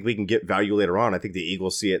I think we can get value later on. I think the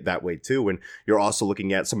Eagles see it that way too. And you're also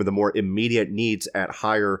looking at some of the more immediate needs at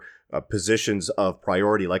higher positions of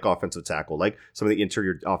priority, like offensive tackle, like some of the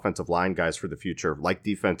interior offensive line guys for the future, like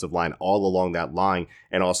defensive line, all along that line,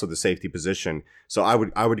 and also the safety position. So I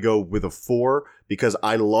would go with a 4 because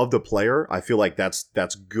I love the player. I feel like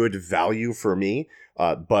that's good value for me.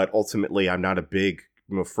 But ultimately, I'm not a big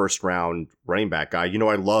first round running back guy.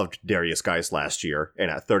 I loved Darius Geis last year, and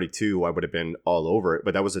at 32, I would have been all over it.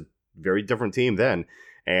 But that was a very different team then.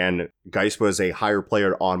 And Geis was a higher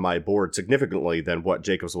player on my board significantly than what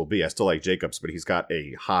Jacobs will be. I still like Jacobs, but he's got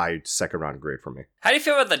a high second round grade for me. How do you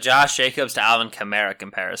feel about the Josh Jacobs to Alvin Kamara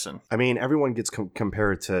comparison? I mean, everyone gets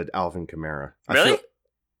compared to Alvin Kamara. Really?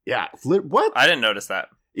 Yeah. What? I didn't notice that.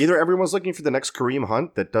 Either everyone's looking for the next Kareem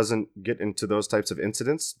Hunt that doesn't get into those types of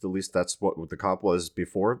incidents, at least that's what the comp was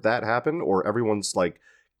before that happened, or everyone's like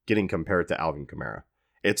getting compared to Alvin Kamara.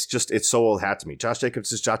 It's so old hat to me. Josh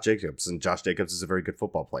Jacobs is Josh Jacobs, and Josh Jacobs is a very good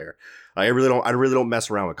football player. I really don't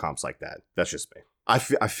mess around with comps like that. That's just me. I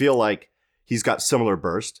feel like he's got similar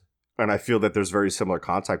burst, and I feel that there's very similar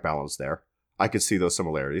contact balance there. I could see those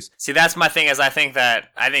similarities. See, that's my thing. Is I think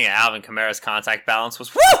Alvin Kamara's contact balance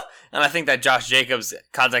was woo, and I think that Josh Jacobs'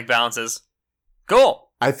 contact balance is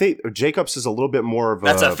cool. I think Jacobs is a little bit more of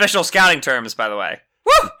that's official scouting terms, by the way.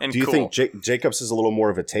 Woo! And do you think Jacobs is a little more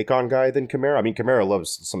of a take-on guy than Kamara? I mean, Kamara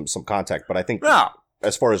loves some contact, but I think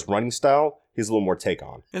as far as running style, he's a little more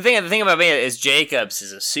take-on. The thing about me is Jacobs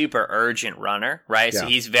is a super urgent runner, right? Yeah. So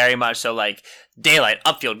he's very much so like daylight,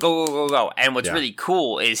 upfield, go, go, go, go. And what's really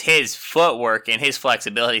cool is his footwork and his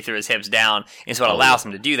flexibility through his hips down is what allows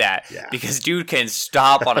him to do that. Yeah. Because dude can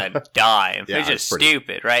stop on a dime. It's just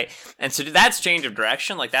stupid, right? And so that's change of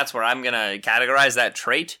direction. Like that's where I'm going to categorize that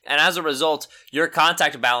trait. And as a result, your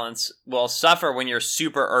contact balance will suffer when you're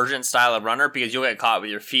super urgent style of runner because you'll get caught with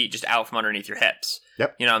your feet just out from underneath your hips.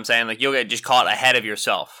 Yep. You know what I'm saying? Like you'll get just caught ahead of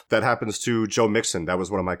yourself. That happens to Joe Mixon. That was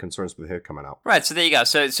one of my concerns with him coming out. Right. So there you go.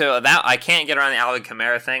 So that I can't get around the Alvin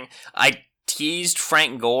Kamara thing. I teased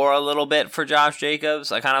Frank Gore a little bit for Josh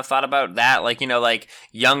Jacobs. I kind of thought about that. Like, like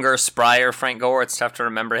younger, sprier Frank Gore. It's tough to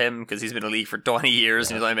remember him because he's been in the league for 20 years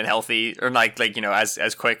and he's only been healthy or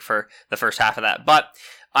as quick for the first half of that. But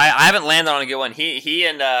I haven't landed on a good one. He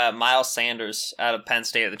and Miles Sanders out of Penn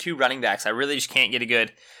State are the two running backs. I really just can't get a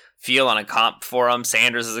good feel on a comp for him.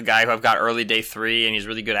 Sanders is a guy who I've got early day 3 and he's a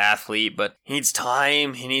really good athlete, but he needs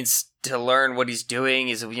time. He needs to learn what he's doing.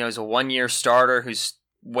 He's a 1-year starter who's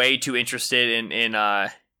way too interested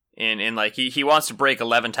in like he wants to break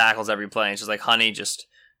 11 tackles every play. And it's just like, honey, just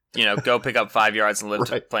go pick up 5 yards and live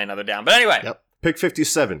to play another down. But anyway, pick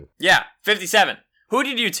 57. Yeah, 57. Who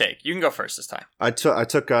did you take? You can go first this time. I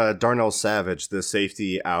took Darnell Savage, the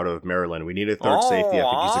safety out of Maryland. We need a third safety. I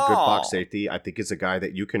think he's a good box safety. I think he's a guy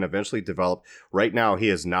that you can eventually develop. Right now, he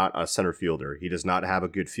is not a center fielder. He does not have a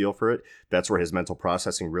good feel for it. That's where his mental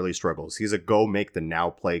processing really struggles. He's a go make the now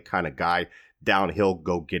play kind of guy. Downhill,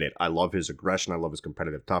 go get it. I love his aggression. I love his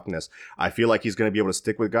competitive toughness. I feel like he's going to be able to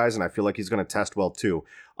stick with guys, and I feel like he's going to test well too.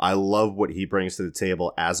 I love what he brings to the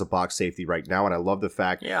table as a box safety right now, and I love the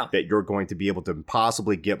fact that you're going to be able to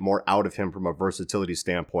possibly get more out of him from a versatility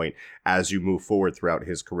standpoint as you move forward throughout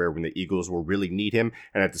his career when the Eagles will really need him,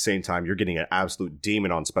 and at the same time, you're getting an absolute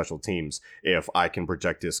demon on special teams if I can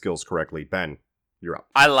project his skills correctly. Ben, you're up.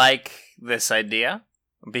 I like this idea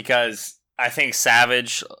because I think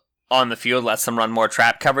Savage on the field lets them run more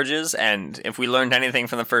trap coverages, and if we learned anything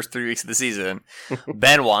from the first 3 weeks of the season,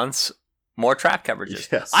 Ben wants more trap coverages.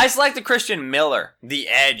 Yes. I selected Christian Miller, the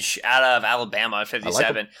edge out of Alabama at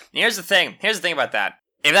 57. And here's the thing about that.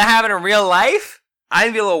 If that happened in real life,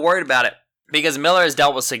 I'd be a little worried about it because Miller has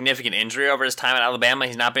dealt with significant injury over his time at Alabama.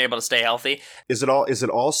 He's not been able to stay healthy. Is it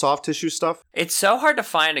all soft tissue stuff? It's so hard to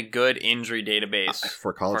find a good injury database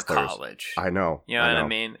for college players. College. I know. You know what I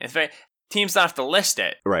mean? It's very teams don't have to list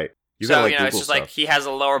it. Right. You So, gotta, like, it's Google just like stuff. he has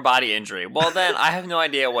a lower body injury. Well, then I have no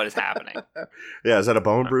idea what is happening. Yeah, is that a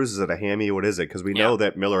bone bruise? Is it a hammy? What is it? Because we know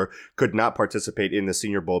that Miller could not participate in the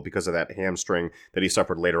Senior Bowl because of that hamstring that he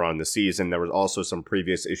suffered later on in the season. There was also some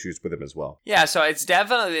previous issues with him as well. Yeah, so it's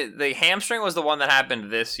definitely the hamstring was the one that happened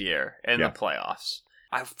this year in the playoffs.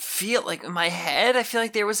 I feel like in my head, I feel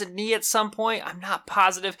like there was a knee at some point. I'm not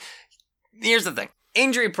positive. Here's the thing.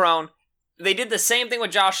 Injury prone. They did the same thing with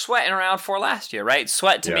Josh Sweat in round 4 last year, right?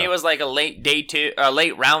 Sweat to me was like a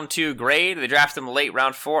late round 2 grade. They drafted him late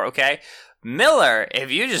round 4, okay? Miller, if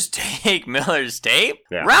you just take Miller's tape,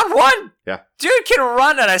 round 1, dude can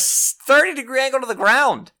run at a 30-degree angle to the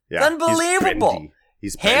ground. Yeah, it's unbelievable.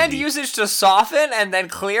 He's hand usage to soften and then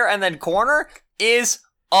clear and then corner is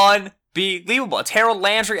unbelievable. It's Harold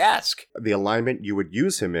Landry-esque. The alignment you would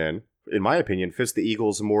use him in my opinion, fits the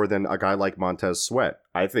Eagles more than a guy like Montez Sweat.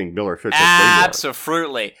 I think Miller fits us way more.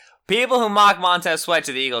 Absolutely. People who mock Montez Sweat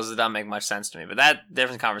to the Eagles, it doesn't make much sense to me, but that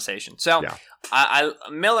different conversation. So,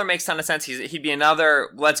 Miller makes a ton of sense. He'd be another,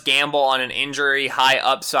 let's gamble on an injury, high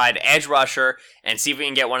upside edge rusher and see if we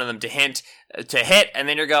can get one of them to hit, and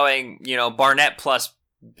then you're going, Barnett plus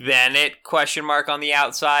Bennett, ? On the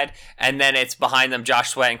outside, and then it's behind them Josh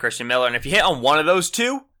Sweat and Christian Miller, and if you hit on one of those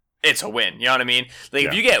two, it's a win. You know what I mean? Like,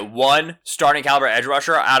 if you get one starting caliber edge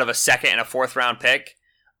rusher out of a 2nd and a 4th round pick,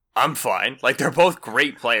 I'm fine. Like, they're both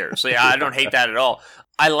great players. So, yeah, I don't hate that at all.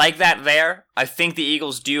 I like that there. I think the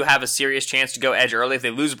Eagles do have a serious chance to go edge early. If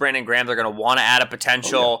they lose Brandon Graham, they're going to want to add a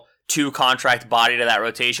potential 2-contract body to that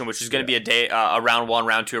rotation, which is going to be a round 1,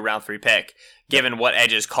 round 2, round 3 pick, given what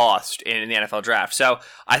edges cost in the NFL draft. So,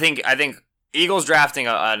 I think Eagles drafting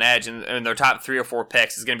an edge in their top 3 or 4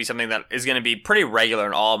 picks is going to be something that is going to be pretty regular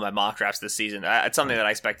in all of my mock drafts this season. It's something that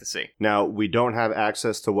I expect to see. Now, we don't have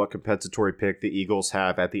access to what compensatory pick the Eagles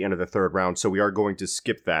have at the end of the 3rd round, so we are going to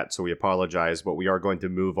skip that. So we apologize, but we are going to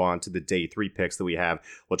move on to the day 3 picks that we have.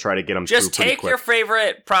 We'll try to get them just through pretty quick. Just take your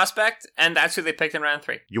favorite prospect, and that's who they picked in round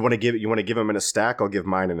 3. You want to give them in a stack? I'll give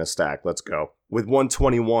mine in a stack. Let's go. With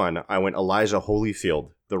 121, I went Elijah Holyfield,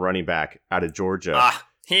 the running back out of Georgia.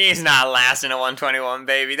 He's not lasting at 121,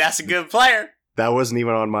 baby. That's a good player. That wasn't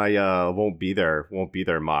even on my won't be there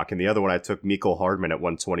mock. And the other one I took Mecole Hardman at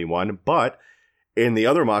 121. But in the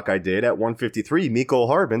other mock I did at 153, Mecole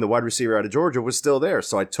Hardman, the wide receiver out of Georgia, was still there.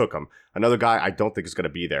 So I took him. Another guy I don't think is going to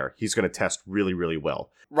be there. He's going to test really, really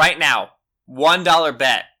well. Right now, $1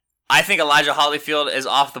 bet. I think Elijah Holyfield is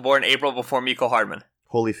off the board in April before Mecole Hardman.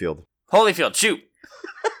 Holyfield, shoot.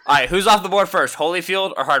 All right, who's off the board first,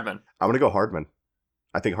 Holyfield or Hardman? I'm going to go Hardman.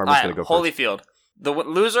 I think Hardman's going to go first. Holyfield. The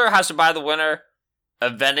loser has to buy the winner a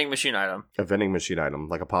vending machine item. A vending machine item,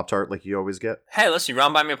 like a Pop-Tart like you always get? Hey, listen, you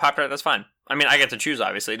run by me a Pop-Tart, that's fine. I mean, I get to choose,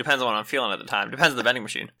 obviously. It depends on what I'm feeling at the time. Depends on the vending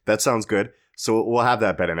machine. That sounds good. So we'll have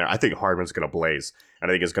that bet in there. I think Hardman's going to blaze.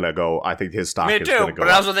 And I think it's going to go, I think his stock is going to go Me too, but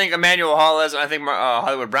I also think Emmanuel Hall is, and I think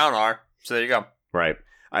Hollywood Brown are. So there you go. Right.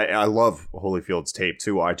 I love Holyfield's tape,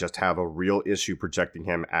 too. I just have a real issue projecting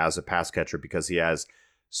him as a pass catcher because he has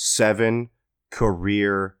 7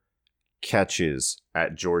 career catches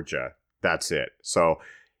at Georgia. That's it. So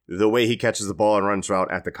the way he catches the ball and runs routes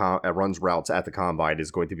at the combine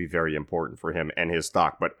is going to be very important for him and his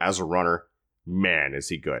stock. But as a runner, man, is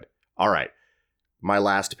he good. All right. My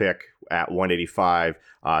last pick at 185,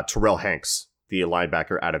 Terrell Hanks, the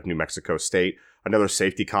linebacker out of New Mexico State. Another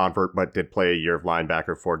safety convert, but did play a year of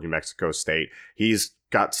linebacker for New Mexico State. He's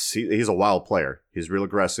a wild player. He's real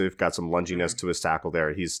aggressive, got some lunginess to his tackle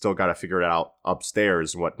there. He's still got to figure it out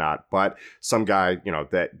upstairs and whatnot. But some guy,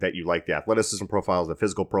 that you like the athleticism profile, the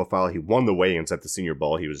physical profile. He won the weigh-ins at the Senior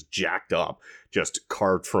Bowl. He was jacked up, just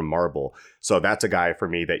carved from marble. So that's a guy for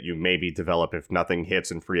me that you maybe develop if nothing hits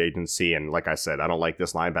in free agency. And like I said, I don't like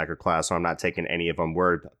this linebacker class, so I'm not taking any of them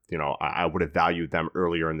where, I would have valued them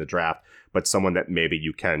earlier in the draft. But someone that maybe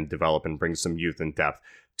you can develop and bring some youth and depth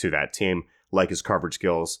to that team. Like his coverage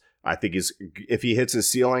skills. I think if he hits his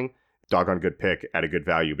ceiling, doggone good pick at a good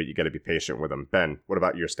value, but you got to be patient with him. Ben, what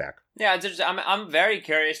about your stack? Yeah, I'm very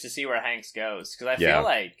curious to see where Hanks goes because I feel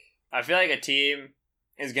like a team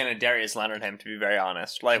is going to Darius Leonard him, to be very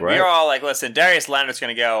honest. Like, right. We are all like, listen, Darius Leonard's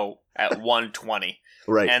going to go at 120.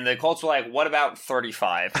 Right. And the Colts were like, what about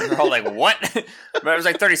 35? And we're all like, what? But it was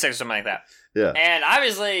like 36 or something like that. Yeah. And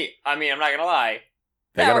obviously, I'm not going to lie,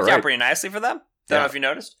 that worked out pretty nicely for them. Don't know if you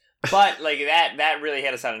noticed. But, like, that really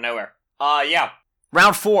hit us out of nowhere. Yeah.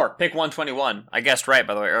 Round 4, pick 121. I guessed right,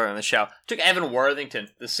 by the way, earlier in the show. Took Evan Worthington,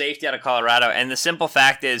 the safety out of Colorado. And the simple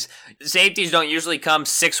fact is, safeties don't usually come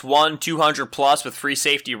 6'1", 200 plus with free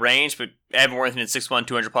safety range. But Evan Worthington, 6'1",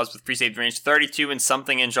 200 plus with free safety range. 32 and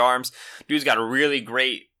something inch arms. Dude's got a really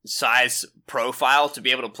great size profile to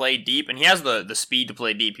be able to play deep, and he has the speed to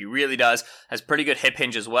play deep. He really does. Has pretty good hip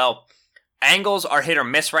hinge as well. Angles are hit or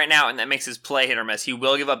miss right now, and that makes his play hit or miss. He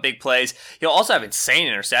will give up big plays. He'll also have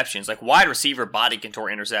insane interceptions, like wide receiver body contour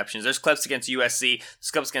interceptions. There's clips against USC, there's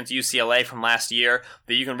clips against UCLA from last year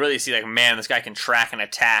that you can really see, like, man, this guy can track and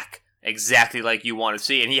attack exactly like you want to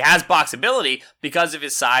see. And he has box ability because of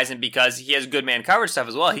his size and because he has good man coverage stuff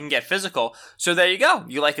as well. He can get physical. So there you go.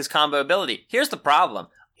 You like his combo ability. Here's the problem.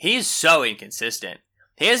 He's so inconsistent.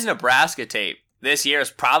 His Nebraska tape this year is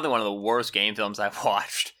probably one of the worst game films I've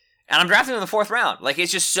watched. And I'm drafting him in the 4th round. Like,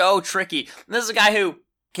 it's just so tricky. And this is a guy who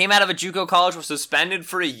came out of a JUCO college, was suspended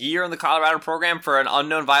for a year in the Colorado program for an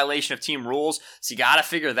unknown violation of team rules. So you got to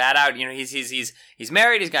figure that out. You know, he's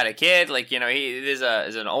married, he's got a kid. Like, you know, he is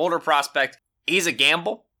an older prospect. He's a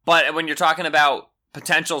gamble. But when you're talking about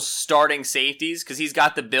potential starting safeties, because he's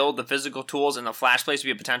got the build, the physical tools, and the flash plays to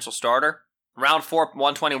be a potential starter. Round 4,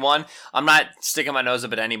 121, I'm not sticking my nose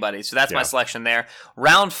up at anybody, so that's my selection there.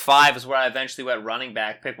 Round 5 is where I eventually went running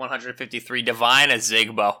back, pick 153, Devine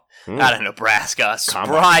Ozigbo out of Nebraska.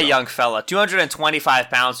 Spry young fella, 225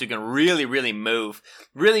 pounds, who can really, really move.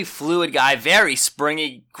 Really fluid guy, very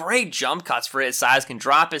springy, great jump cuts for his size, can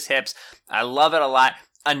drop his hips. I love it a lot.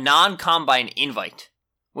 A non-combine invite,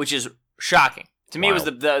 which is shocking. To me, it was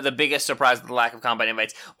the biggest surprise of the lack of combine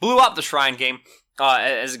invites. Blew up the Shrine game.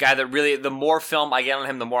 As a guy that really, the more film I get on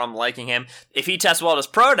him, the more I'm liking him. If he tests well at his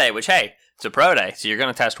pro day, which, hey, it's a pro day, so you're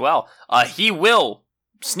going to test well, he will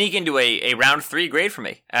sneak into a round 3 grade for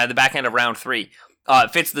me, at the back end of round 3.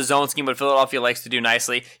 Fits the zone scheme, what Philadelphia likes to do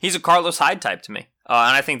nicely. He's a Carlos Hyde type to me,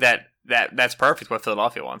 and I think that's perfect what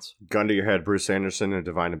Philadelphia wants. Gun to your head, Bruce Anderson and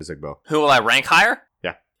Devine Ozigbo. Who will I rank higher?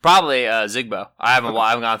 Yeah. Probably Zigbo. I haven't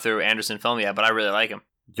gone through Anderson film yet, but I really like him.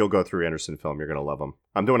 You'll go through Anderson film. You're going to love him.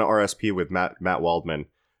 I'm doing an RSP with Matt Waldman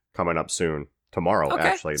coming up soon. Tomorrow,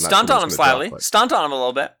 actually. Stunt on him slightly. Stunt on him a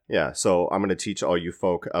little bit. Yeah, so I'm going to teach all you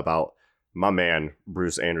folk about my man,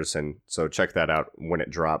 Bruce Anderson. So check that out when it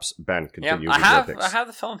drops. Ben, continue with your picks. I have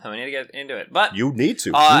the film. I need to get into it. But you need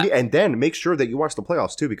to. And then make sure that you watch the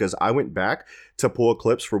playoffs, too, because I went back to pull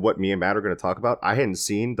clips for what me and Matt are going to talk about. I hadn't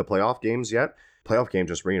seen the playoff games yet. Playoff game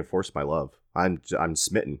just reinforced my love. I'm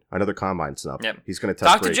smitten. Another combine snub. Yep. He's going to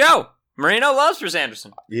test Talk to Joe. Marino loves Bruce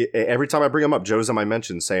Anderson. Every time I bring him up, Joe's in my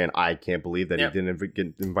mentions saying, I can't believe that he didn't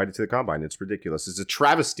get invited to the combine. It's ridiculous. It's a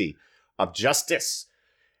travesty of justice.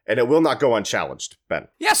 And it will not go unchallenged, Ben.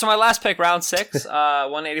 Yeah, so my last pick, round 6,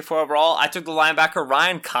 184 overall, I took the linebacker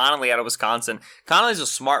Ryan Connolly out of Wisconsin. Connolly's a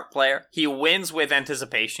smart player. He wins with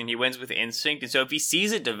anticipation. He wins with instinct. And so if he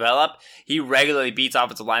sees it develop, he regularly beats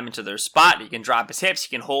offensive linemen to their spot. He can drop his hips, he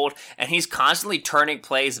can hold, and he's constantly turning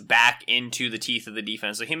plays back into the teeth of the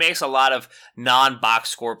defense. So he makes a lot of non-box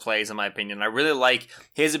score plays, in my opinion. I really like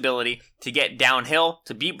his ability to get downhill,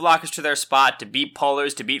 to beat blockers to their spot, to beat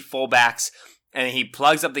pullers, to beat fullbacks. And he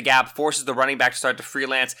plugs up the gap, forces the running back to start to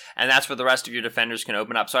freelance, and that's where the rest of your defenders can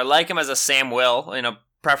open up. So I like him as a Sam Will,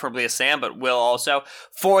 preferably a Sam, but Will also,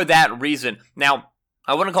 for that reason. Now,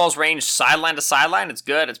 I wouldn't call his range sideline to sideline. It's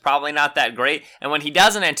good. It's probably not that great. And when he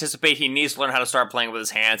doesn't anticipate, he needs to learn how to start playing with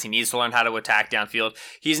his hands. He needs to learn how to attack downfield.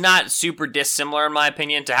 He's not super dissimilar, in my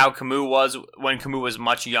opinion, to how Camus was when Camus was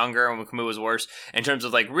much younger and when Camus was worse, in terms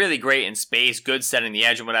of, like, really great in space, good setting the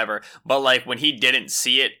edge and whatever. But, like, when he didn't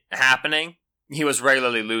see it happening, he was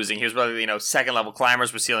regularly losing. He was regularly, second-level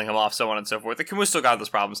climbers were sealing him off, so on and so forth. The Camus still got those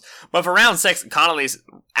problems. But for round 6, Connolly's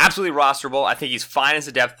absolutely rosterable. I think he's fine as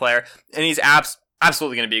a depth player, and he's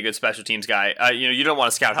absolutely going to be a good special teams guy. You don't want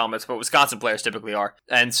to scout helmets, but Wisconsin players typically are.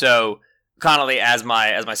 And so Connolly as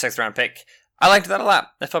my 6th-round pick, I liked that a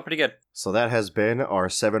lot. That felt pretty good. So that has been our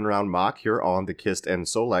 7-round mock here on the Kist and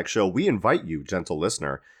Solak Show. We invite you, gentle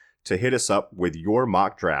listener, to hit us up with your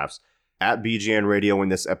mock drafts. At BGN Radio when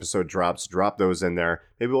this episode drops, drop those in there.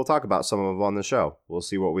 Maybe we'll talk about some of them on the show. We'll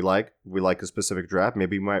see what we like. If we like a specific draft.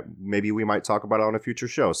 Maybe we might talk about it on a future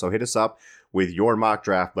show. So hit us up with your mock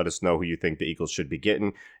draft. Let us know who you think the Eagles should be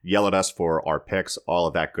getting. Yell at us for our picks, all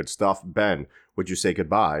of that good stuff. Ben, would you say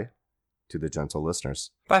goodbye to the gentle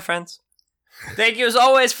listeners? Bye, friends. Thank you as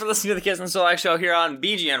always for listening to the Kist and Solak Show here on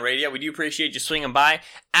BGN Radio. We do appreciate you swinging by.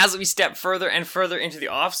 As we step further and further into the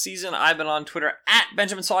off season, I've been on Twitter at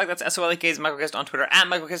Benjamin Solak. That's SOLAK. Michael Kist on Twitter at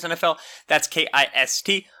Michael Kist NFL. That's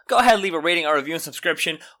KIST. Go ahead, leave a rating, a review, and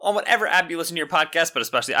subscription on whatever app you listen to your podcast, but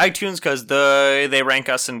especially iTunes because they rank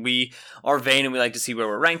us and we are vain and we like to see where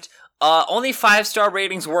we're ranked. Only 5-star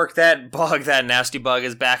ratings work. That nasty bug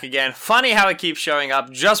is back again. Funny how it keeps showing up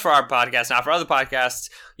just for our podcast. Now, for other podcasts,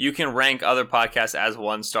 you can rank other podcasts as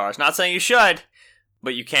 1 star. It's not saying you should,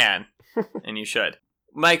 but you can, and you should.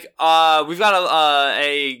 Mike, we've got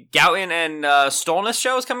a Gouton and Stolness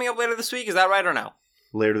shows coming up later this week. Is that right or no?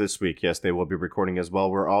 Later this week, yes, they will be recording as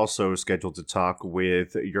well. We're also scheduled to talk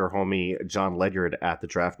with your homie John Ledyard at the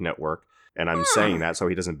Draft Network. And I'm saying that so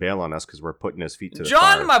he doesn't bail on us because we're putting his feet to the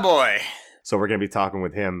fire. John, my boy! So we're going to be talking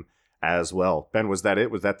with him as well. Ben, was that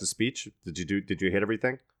it? Was that the speech? Did you hit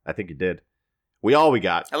everything? I think you did. We all we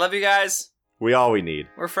got. I love you guys. We all we need.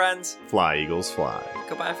 We're friends. Fly, Eagles, fly.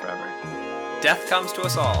 Goodbye forever. Death comes to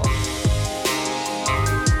us all.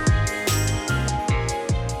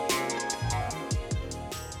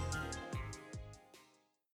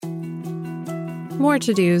 More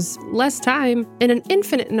to-dos, less time, and an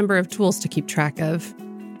infinite number of tools to keep track of.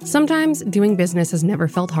 Sometimes doing business has never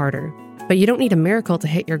felt harder, but you don't need a miracle to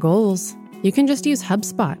hit your goals. You can just use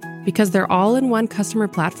HubSpot, because their all-in-one customer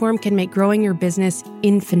platform can make growing your business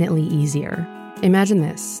infinitely easier. Imagine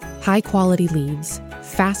this: high-quality leads,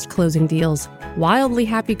 fast closing deals, wildly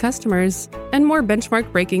happy customers, and more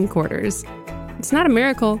benchmark-breaking quarters. It's not a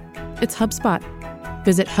miracle, it's HubSpot.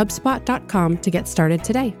 Visit HubSpot.com to get started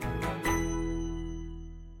today.